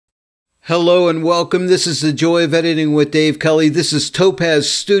Hello and welcome. This is The Joy of Editing with Dave Kelly. This is Topaz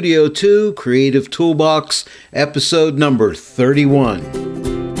Studio 2 Creative Toolbox, episode number 31.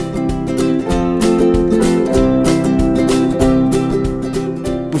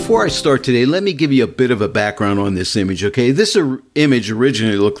 Before I start today, let me give you a bit of a background on this image, okay? This image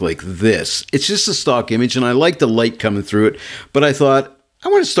originally looked like this. It's just a stock image, and I like the light coming through it, but I thought, I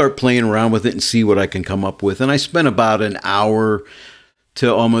want to start playing around with it and see what I can come up with. And I spent about an hour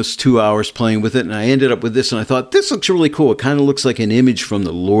to almost 2 hours playing with it, and I ended up with this, and I thought, this looks really cool. It kind of looks like an image from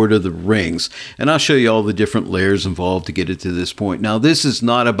the Lord of the Rings, and I'll show you all the different layers involved to get it to this point. Now, this is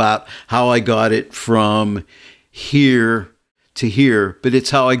not about how I got it from here to here, but it's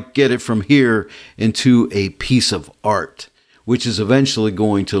how I get it from here into a piece of art, which is eventually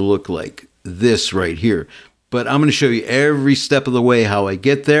going to look like this right here. But I'm going to show you every step of the way how I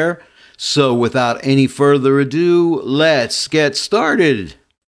get there. So without any further ado, let's get started.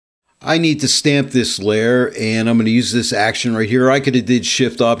 I need to stamp this layer, and I'm going to use this action right here. I could have did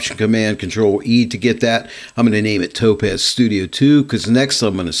Shift Option Command Control E to get that. I'm going to name it Topaz Studio 2 because next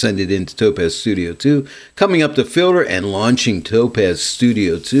I'm going to send it into Topaz Studio 2. Coming up to Filter and launching Topaz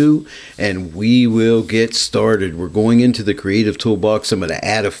Studio 2, and we will get started. We're going into the Creative Toolbox. I'm going to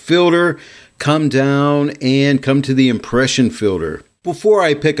add a filter, come down, and come to the Impression filter. Before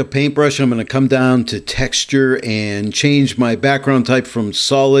I pick a paintbrush, I'm going to come down to texture and change my background type from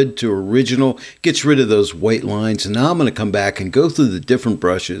solid to original. Gets rid of those white lines. And now I'm going to come back and go through the different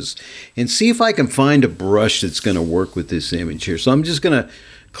brushes and see if I can find a brush that's going to work with this image here. So I'm just going to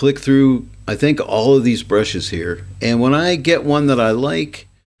click through, I think, all of these brushes here. And when I get one that I like,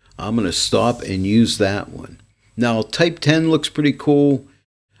 I'm going to stop and use that one. Now, type 10 looks pretty cool.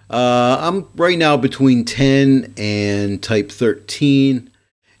 I'm right now between 10 and type 13,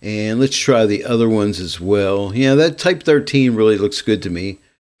 and let's try the other ones as well. Yeah, that type 13 really looks good to me.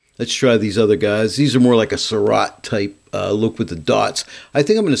 Let's try these other guys. These are more like a Seurat type look with the dots. I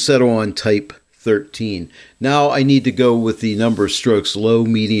think I'm going to settle on type 13. Now I need to go with the number of strokes, low,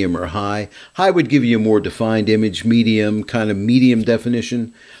 medium, or high. High would give you a more defined image, medium, kind of medium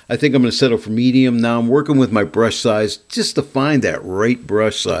definition. I think I'm going to settle for medium. Now I'm working with my brush size just to find that right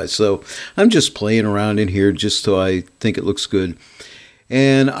brush size. So I'm just playing around in here just so I think it looks good.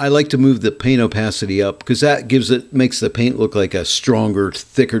 And I like to move the paint opacity up because that makes the paint look like a stronger,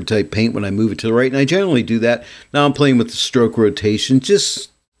 thicker type paint when I move it to the right. And I generally do that. Now I'm playing with the stroke rotation just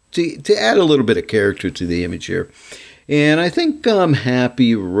to add a little bit of character to the image here. And I think I'm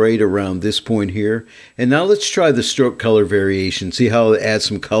happy right around this point here. And now let's try the stroke color variation. See how it adds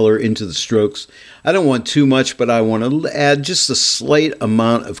some color into the strokes. I don't want too much, but I want to add just a slight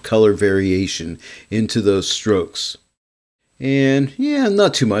amount of color variation into those strokes. And yeah,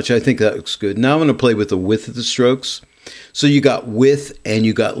 not too much. I think that looks good. Now I'm going to play with the width of the strokes. So you got width and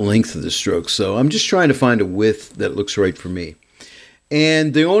you got length of the strokes. So I'm just trying to find a width that looks right for me.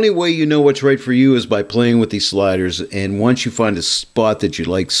 And the only way you know what's right for you is by playing with these sliders. And once you find a spot that you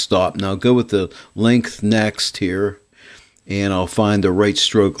like, stop. Now go with the length next here. And I'll find the right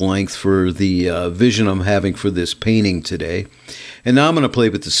stroke length for the vision I'm having for this painting today. And now I'm going to play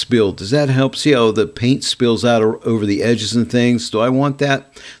with the spill. Does that help? See how the paint spills out over the edges and things? Do I want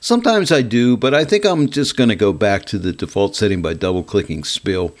that? Sometimes I do, but I think I'm just going to go back to the default setting by double-clicking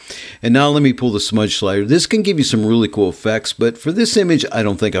spill. And now let me pull the smudge slider. This can give you some really cool effects, but for this image, I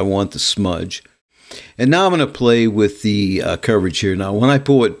don't think I want the smudge. And now I'm going to play with the coverage here. Now, when I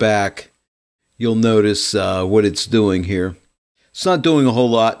pull it back, you'll notice what it's doing here. It's not doing a whole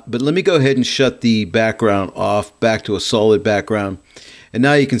lot, but let me go ahead and shut the background off back to a solid background. And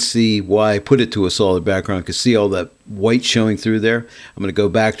now you can see why I put it to a solid background. You can see all that white showing through there. I'm going to go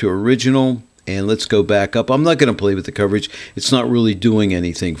back to original and let's go back up. I'm not going to play with the coverage. It's not really doing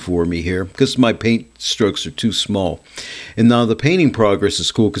anything for me here because my paint strokes are too small. And now the painting progress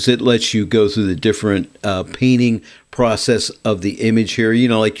is cool because it lets you go through the different painting process of the image here. You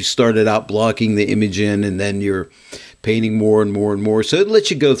know, like you started out blocking the image in and then you're painting more and more and more. So it lets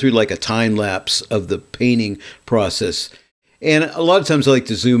you go through like a time lapse of the painting process. And a lot of times I like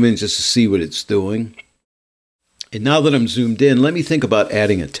to zoom in just to see what it's doing. And now that I'm zoomed in, let me think about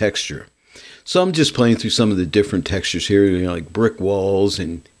adding a texture. So I'm just playing through some of the different textures here, you know, like brick walls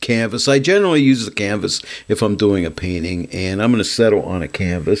and canvas. I generally use the canvas if I'm doing a painting, and I'm going to settle on a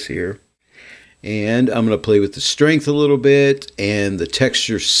canvas here. And I'm going to play with the strength a little bit and the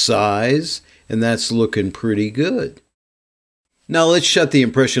texture size, and that's looking pretty good. Now let's shut the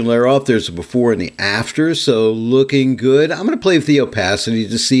impression layer off. There's a before and the after, so looking good. I'm going to play with the opacity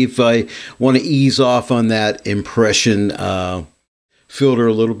to see if I want to ease off on that impression filter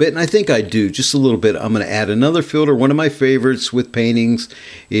a little bit, and I think I do just a little bit. I'm going to add another filter. One of my favorites with paintings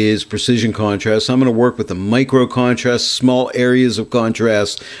is precision contrast. I'm going to work with the micro contrast, small areas of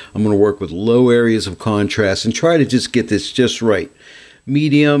contrast. I'm going to work with low areas of contrast and try to just get this just right.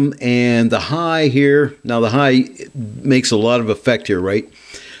 Medium and the high here. Now the high makes a lot of effect here, right?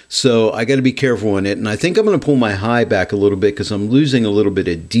 So I got to be careful on it, and I think I'm going to pull my high back a little bit because I'm losing a little bit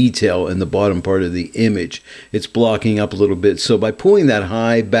of detail in the bottom part of the image. It's blocking up a little bit. So by pulling that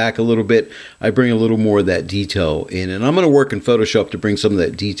high back a little bit, I bring a little more of that detail in, and I'm going to work in Photoshop to bring some of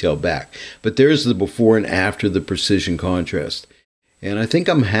that detail back. But there's the before and after the precision contrast, and I think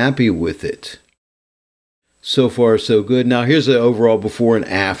I'm happy with it. So far, so good. Now here's the overall before and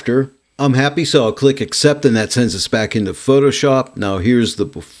after. I'm happy, so I'll click accept, and that sends us back into Photoshop. Now here's the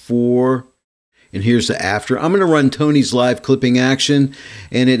before, and here's the after. I'm going to run Tony's live clipping action,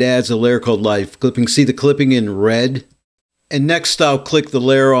 and it adds a layer called live clipping. See the clipping in red? And next I'll click the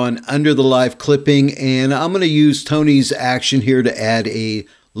layer on under the live clipping, and I'm going to use Tony's action here to add a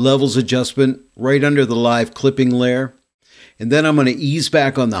levels adjustment right under the live clipping layer. And then I'm going to ease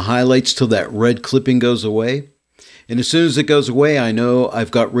back on the highlights till that red clipping goes away. And as soon as it goes away, I know I've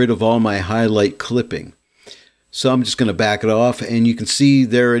got rid of all my highlight clipping. So I'm just going to back it off, and you can see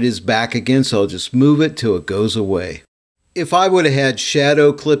there it is back again, so I'll just move it till it goes away. If I would have had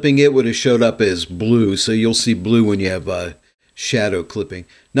shadow clipping, it would have showed up as blue, so you'll see blue when you have shadow clipping.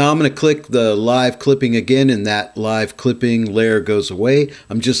 Now I'm going to click the live clipping again, and that live clipping layer goes away.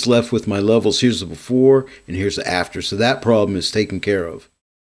 I'm just left with my levels. Here's the before, and here's the after, so that problem is taken care of.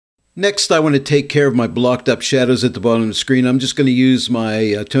 Next, I want to take care of my blocked up shadows at the bottom of the screen. I'm just going to use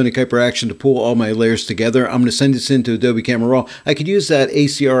my Tony Kuiper action to pull all my layers together. I'm going to send this into Adobe Camera Raw. I could use that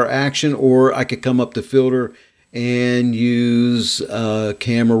ACR action, or I could come up to filter and use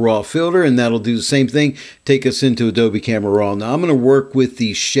Camera Raw filter, and that'll do the same thing. Take us into Adobe Camera Raw. Now I'm going to work with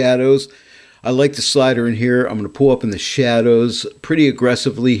these shadows. I like the slider in here. I'm going to pull up in the shadows pretty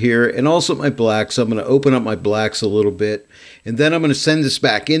aggressively here, and also my blacks. I'm going to open up my blacks a little bit, and then I'm going to send this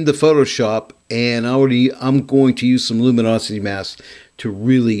back into Photoshop, and I'm going to use some luminosity masks to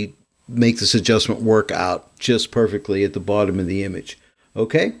really make this adjustment work out just perfectly at the bottom of the image.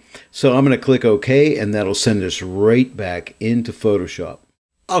 Okay, so I'm going to click OK, and that'll send us right back into Photoshop.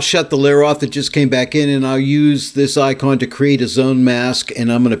 I'll shut the layer off that just came back in, and I'll use this icon to create a zone mask,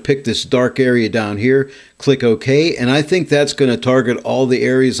 and I'm going to pick this dark area down here, click OK, and I think that's going to target all the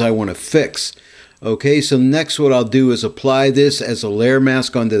areas I want to fix. Okay, so next what I'll do is apply this as a layer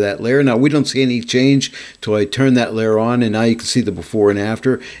mask onto that layer. Now we don't see any change till I turn that layer on, and now you can see the before and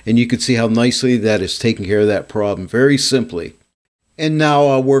after, and you can see how nicely that is taking care of that problem very simply. And now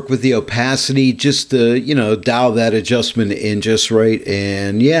I'll work with the opacity just to, dial that adjustment in just right.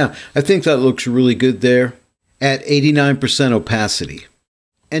 And yeah, I think that looks really good there at 89% opacity.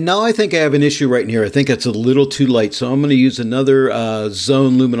 And now I think I have an issue right in here. I think it's a little too light. So I'm going to use another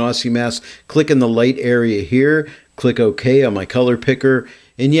zone luminosity mask. Click in the light area here. Click OK on my color picker.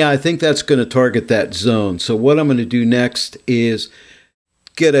 And yeah, I think that's going to target that zone. So what I'm going to do next is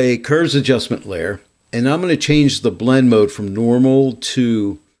get a curves adjustment layer. And I'm going to change the blend mode from normal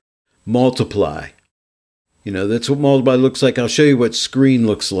to multiply. That's what multiply looks like. I'll show you what screen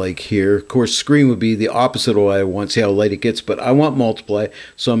looks like here. Of course, screen would be the opposite of what I want. See how light it gets, but I want multiply.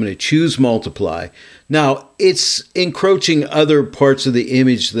 So I'm going to choose multiply. Now, it's encroaching other parts of the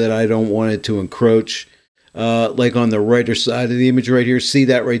image that I don't want it to encroach. Like on the righter side of the image right here. See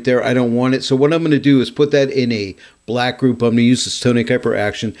that right there? I don't want it. So what I'm going to do is put that in a black group. I'm going to use this Tony Kuiper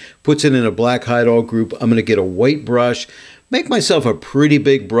action. Puts it in a black hide all group. I'm going to get a white brush. Make myself a pretty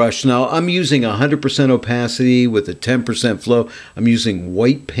big brush. Now I'm using 100% opacity with a 10% flow. I'm using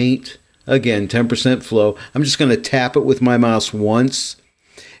white paint. Again, 10% flow. I'm just going to tap it with my mouse once.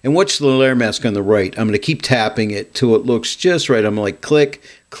 And watch the layer mask on the right. I'm going to keep tapping it till it looks just right. I'm like click,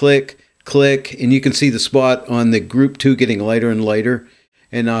 click, click, and you can see the spot on the group 2 getting lighter and lighter.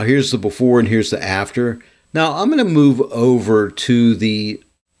 And now here's the before and here's the after. Now I'm going to move over to the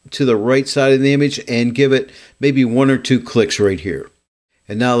right side of the image and give it maybe 1 or 2 clicks right here.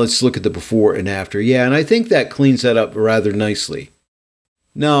 And now let's look at the before and after. Yeah, and I think that cleans that up rather nicely.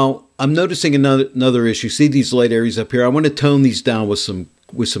 Now I'm noticing another issue. See these light areas up here? I want to tone these down with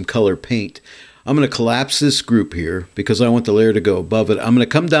some color paint. I'm going to collapse this group here because I want the layer to go above it. I'm going to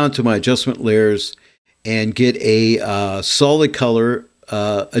come down to my adjustment layers and get a solid color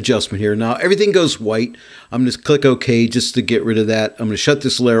adjustment here. Now everything goes white. I'm going to click OK just to get rid of that. I'm going to shut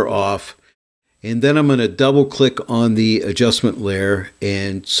this layer off, and then I'm going to double click on the adjustment layer,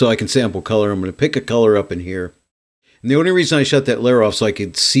 and so I can sample color. I'm going to pick a color up in here. And the only reason I shut that layer off so I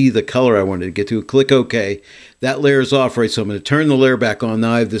could see the color I wanted to get to, click OK. That layer is off, right? So I'm going to turn the layer back on.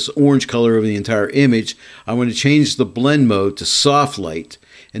 Now I have this orange color over the entire image. I want to change the blend mode to soft light.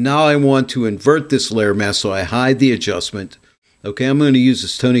 And now I want to invert this layer mask, so I hide the adjustment. Okay, I'm going to use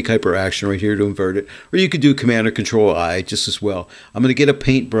this Tony Kuiper action right here to invert it. Or you could do Command or Control I just as well. I'm going to get a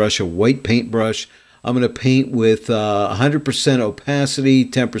paintbrush, a white paintbrush. I'm going to paint with 100% opacity,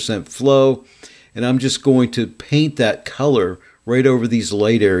 10% flow. And I'm just going to paint that color right over these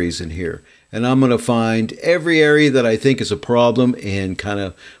light areas in here. And I'm going to find every area that I think is a problem and kind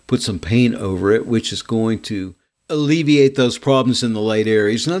of put some paint over it, which is going to alleviate those problems in the light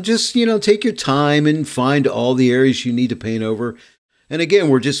areas. Now just, take your time and find all the areas you need to paint over. And again,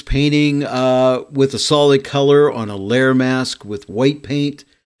 we're just painting with a solid color on a layer mask with white paint,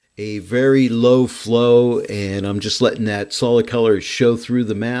 a very low flow, and I'm just letting that solid color show through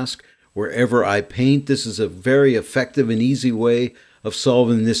the mask wherever I paint. This is a very effective and easy way of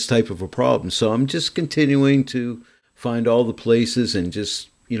solving this type of a problem. So I'm just continuing to find all the places and just,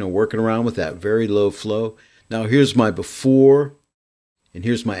 working around with that very low flow. Now here's my before and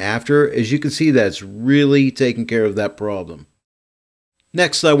here's my after. As you can see, that's really taking care of that problem.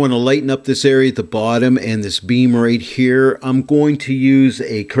 Next, I want to lighten up this area at the bottom and this beam right here. I'm going to use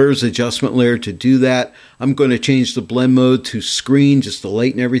a curves adjustment layer to do that. I'm going to change the blend mode to screen just to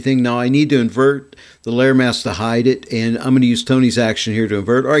lighten everything. Now I need to invert the layer mask to hide it, and I'm going to use Tony's action here to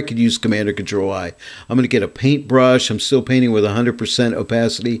invert, or I could use Command or Control I. I'm going to get a paintbrush. I'm still painting with 100%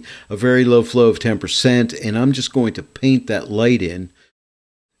 opacity, a very low flow of 10%, and I'm just going to paint that light in.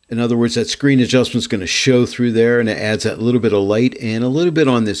 In other words, that screen adjustment is going to show through there, and it adds that little bit of light and a little bit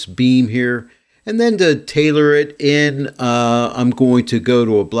on this beam here. And then to tailor it in, I'm going to go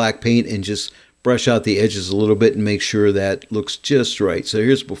to a black paint and just brush out the edges a little bit and make sure that looks just right. So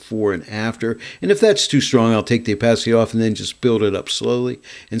here's before and after. And if that's too strong, I'll take the opacity off and then just build it up slowly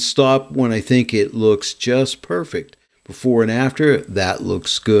and stop when I think it looks just perfect. Before and after, that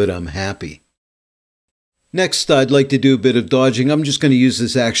looks good. I'm happy. Next, I'd like to do a bit of dodging. I'm just going to use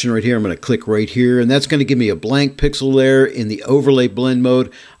this action right here. I'm going to click right here, and that's going to give me a blank pixel layer in the overlay blend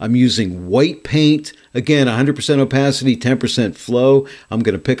mode. I'm using white paint. Again, 100% opacity, 10% flow. I'm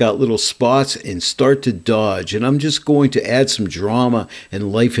going to pick out little spots and start to dodge, and I'm just going to add some drama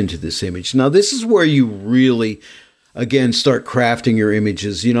and life into this image. Now, this is where you really, again, start crafting your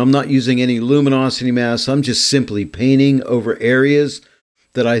images. I'm not using any luminosity masks. I'm just simply painting over areas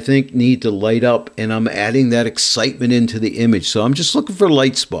that I think need to light up, and I'm adding that excitement into the image. So I'm just looking for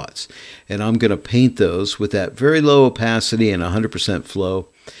light spots, and I'm going to paint those with that very low opacity and 100% flow.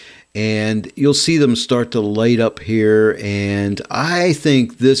 And you'll see them start to light up here, and I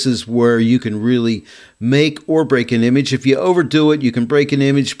think this is where you can really make or break an image. If you overdo it, you can break an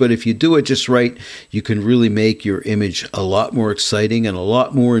image, but if you do it just right, you can really make your image a lot more exciting and a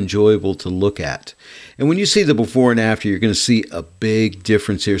lot more enjoyable to look at. And when you see the before and after, you're going to see a big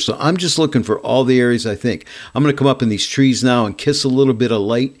difference here. So I'm just looking for all the areas I think. I'm going to come up in these trees now and kiss a little bit of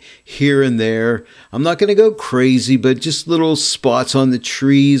light here and there. I'm not going to go crazy, but just little spots on the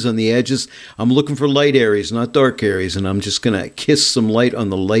trees, on the edges. I'm looking for light areas, not dark areas, and I'm just going to kiss some light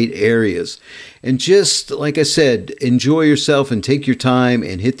on the light areas. And just, like I said, enjoy yourself and take your time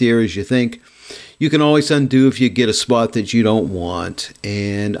and hit the areas you think. You can always undo if you get a spot that you don't want.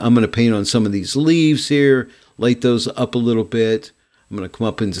 And I'm going to paint on some of these leaves here, light those up a little bit. I'm going to come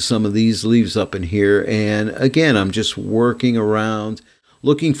up into some of these leaves up in here. And again, I'm just working around,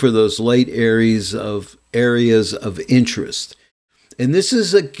 looking for those light areas of interest. And this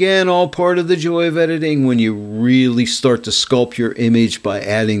is, again, all part of the joy of editing when you really start to sculpt your image by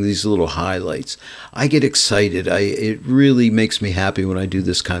adding these little highlights. I get excited. It really makes me happy when I do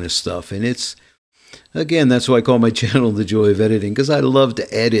this kind of stuff. And it's, again, that's why I call my channel The Joy of Editing, because I love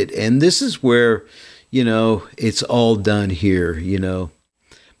to edit. And this is where, it's all done here,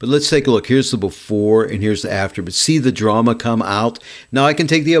 But let's take a look. Here's the before and here's the after. But see the drama come out. Now I can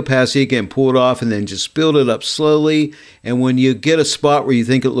take the opacity again, pull it off, and then just build it up slowly. And when you get a spot where you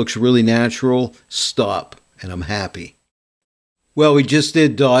think it looks really natural, stop. And I'm happy. Well, we just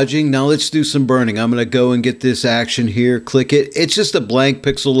did dodging. Now let's do some burning. I'm going to go and get this action here. Click it. It's just a blank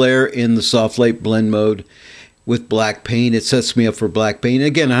pixel layer in the soft light blend mode with black paint. It sets me up for black paint.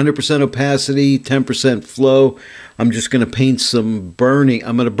 Again, 100% opacity, 10% flow. I'm just going to paint some burning.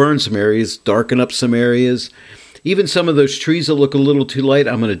 I'm going to burn some areas, darken up some areas. Even some of those trees that look a little too light,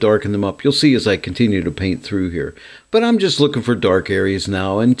 I'm going to darken them up. You'll see as I continue to paint through here. But I'm just looking for dark areas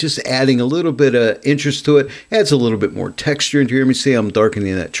now and just adding a little bit of interest to it. Adds a little bit more texture into here. Let me see, I'm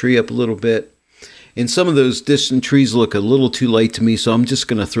darkening that tree up a little bit. And some of those distant trees look a little too light to me, so I'm just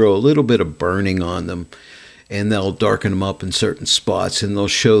going to throw a little bit of burning on them. and they'll darken them up in certain spots and they'll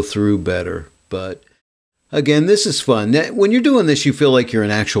show through better. But again, this is fun. When you're doing this, you feel like you're an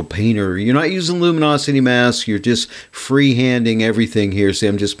actual painter. You're not using luminosity masks. You're just freehanding everything here. See,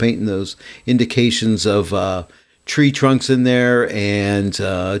 I'm just painting those indications of tree trunks in there and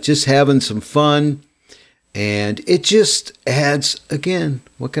just having some fun. And it just adds, again,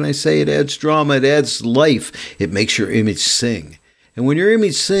 what can I say? It adds drama. It adds life. It makes your image sing. And when your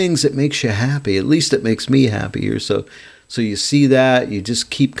image sings, it makes you happy. At least it makes me happier. So you see that, you just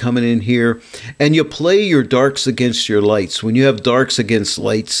keep coming in here, and you play your darks against your lights. When you have darks against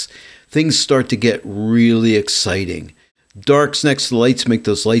lights, things start to get really exciting. Darks next to lights make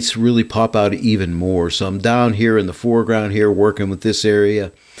those lights really pop out even more. So I'm down here in the foreground here working with this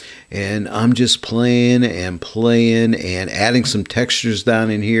area, and I'm just playing and adding some textures down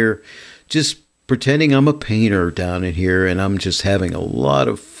in here, just pretending I'm a painter down in here, and I'm just having a lot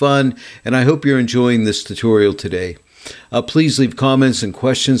of fun, and I hope you're enjoying this tutorial today. Please leave comments and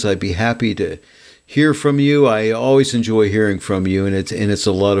questions. I'd be happy to hear from you. I always enjoy hearing from you, and it's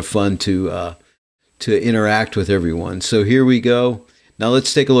a lot of fun to interact with everyone. So here we go. Now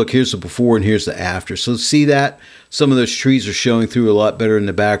let's take a look. Here's the before and here's the after. So see that? Some of those trees are showing through a lot better in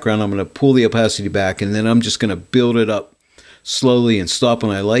the background. I'm going to pull the opacity back, and then I'm just going to build it up slowly and stop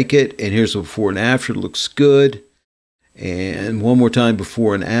when I like it. And here's the before and after. It looks good. And one more time,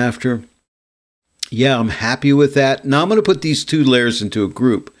 before and after. Yeah, I'm happy with that. Now I'm going to put these two layers into a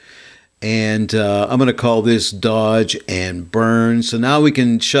group. And I'm going to call this dodge and burn. So now we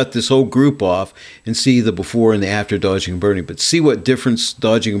can shut this whole group off and see the before and the after dodging and burning. But see what difference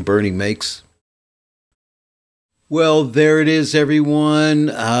dodging and burning makes? Well, there it is, everyone.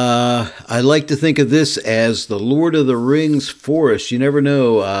 I like to think of this as the Lord of the Rings forest. You never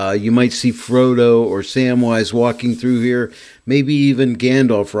know. You might see Frodo or Samwise walking through here. Maybe even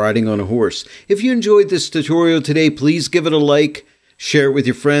Gandalf riding on a horse. If you enjoyed this tutorial today, please give it a like. Share it with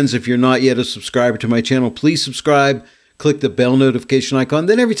your friends. If you're not yet a subscriber to my channel, please subscribe. Click the bell notification icon.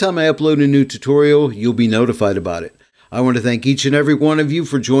 Then every time I upload a new tutorial, you'll be notified about it. I want to thank each and every one of you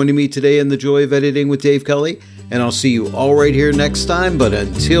for joining me today in the Joy of Editing with Dave Kelly. And I'll see you all right here next time. But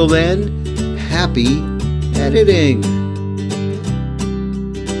until then, happy editing.